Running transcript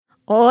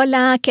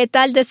Hola, ¿qué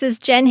tal? This is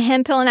Jen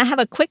Hemphill, and I have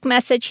a quick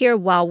message here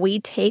while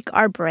we take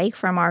our break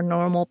from our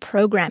normal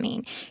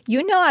programming.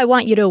 You know I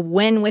want you to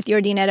win with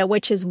your Dinero,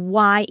 which is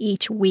why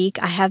each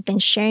week I have been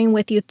sharing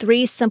with you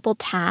 3 simple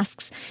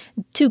tasks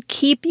to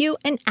keep you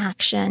in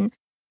action.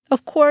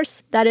 Of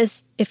course, that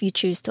is if you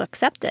choose to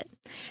accept it.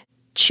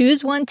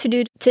 Choose one to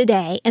do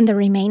today and the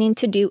remaining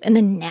to do in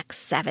the next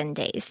 7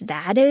 days.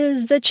 That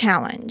is the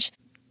challenge.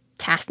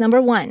 Task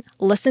number 1,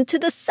 listen to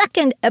the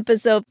second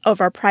episode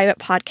of our private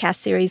podcast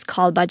series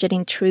called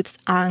Budgeting Truths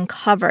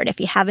Uncovered. If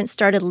you haven't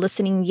started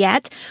listening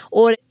yet,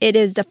 or it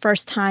is the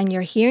first time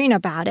you're hearing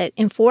about it,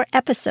 in 4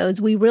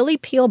 episodes, we really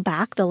peel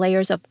back the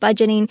layers of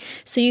budgeting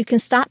so you can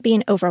stop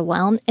being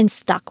overwhelmed and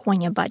stuck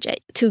when you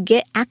budget. To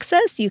get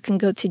access, you can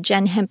go to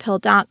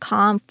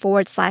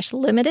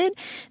jenhemphill.com/limited.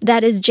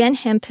 That is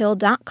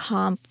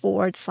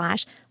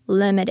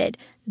jenhemphill.com/limited.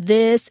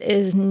 This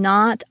is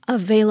not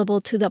available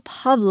to the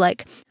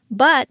public.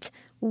 But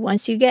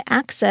once you get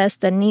access,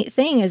 the neat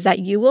thing is that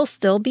you will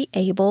still be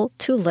able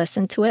to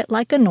listen to it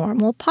like a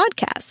normal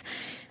podcast.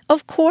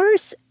 Of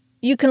course,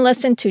 you can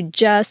listen to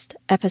just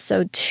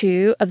episode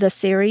 2 of the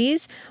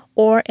series,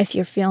 or if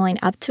you're feeling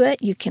up to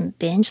it, you can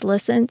binge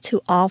listen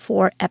to all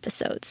 4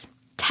 episodes.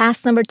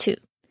 Task number 2.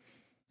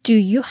 Do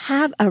you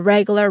have a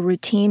regular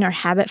routine or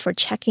habit for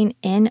checking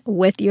in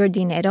with your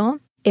dinero?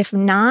 If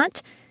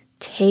not,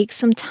 take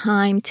some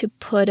time to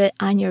put it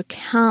on your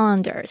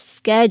calendar,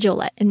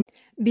 schedule it. And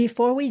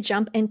before we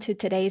jump into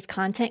today's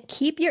content,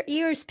 keep your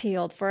ears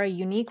peeled for a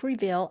unique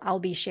reveal I'll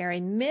be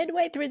sharing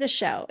midway through the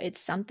show.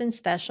 It's something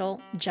special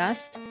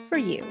just for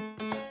you.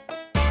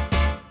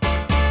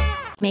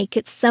 Make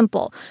it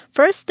simple.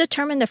 First,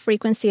 determine the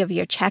frequency of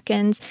your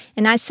check-ins,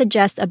 and I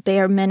suggest a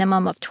bare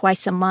minimum of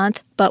twice a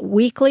month, but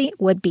weekly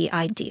would be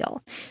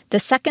ideal.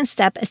 The second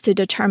step is to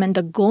determine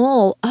the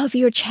goal of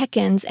your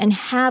check-ins and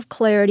have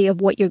clarity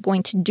of what you're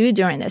going to do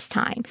during this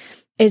time.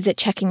 Is it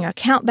checking your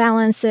account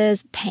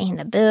balances, paying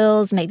the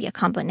bills, maybe a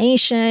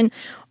combination,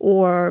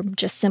 or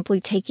just simply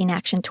taking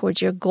action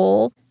towards your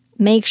goal?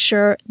 Make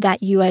sure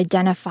that you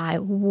identify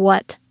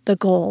what the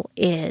goal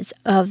is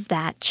of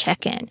that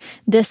check-in.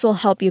 This will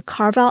help you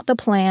carve out the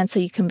plan so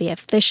you can be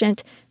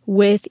efficient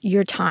with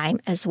your time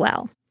as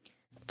well.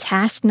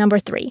 Task number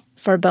 3.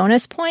 For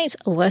bonus points,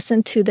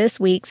 listen to this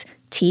week's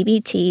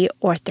TBT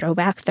or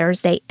Throwback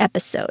Thursday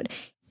episode.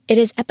 It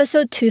is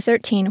episode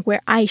 213 where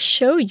I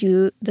show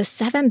you the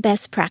 7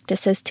 best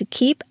practices to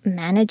keep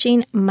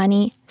managing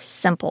money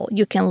simple.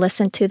 You can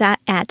listen to that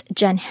at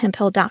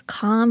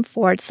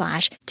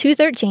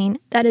jenhemphill.com/213.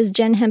 That is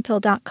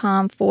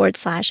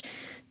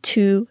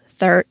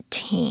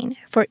jenhemphill.com/213.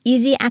 For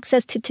easy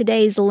access to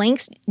today's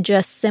links,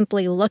 just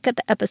simply look at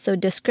the episode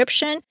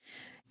description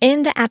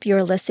in the app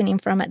you're listening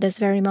from at this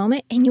very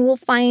moment, and you will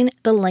find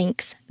the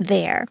links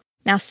there.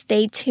 Now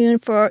stay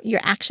tuned for your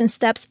action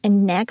steps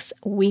in next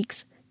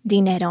week's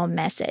Dinero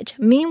message.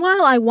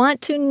 Meanwhile, I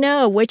want to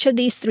know which of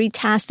these 3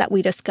 tasks that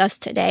we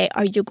discussed today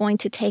are you going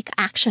to take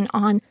action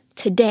on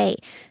today.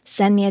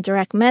 Send me a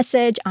direct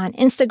message on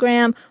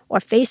Instagram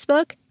or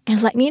Facebook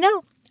and let me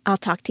know. I'll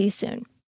talk to you soon.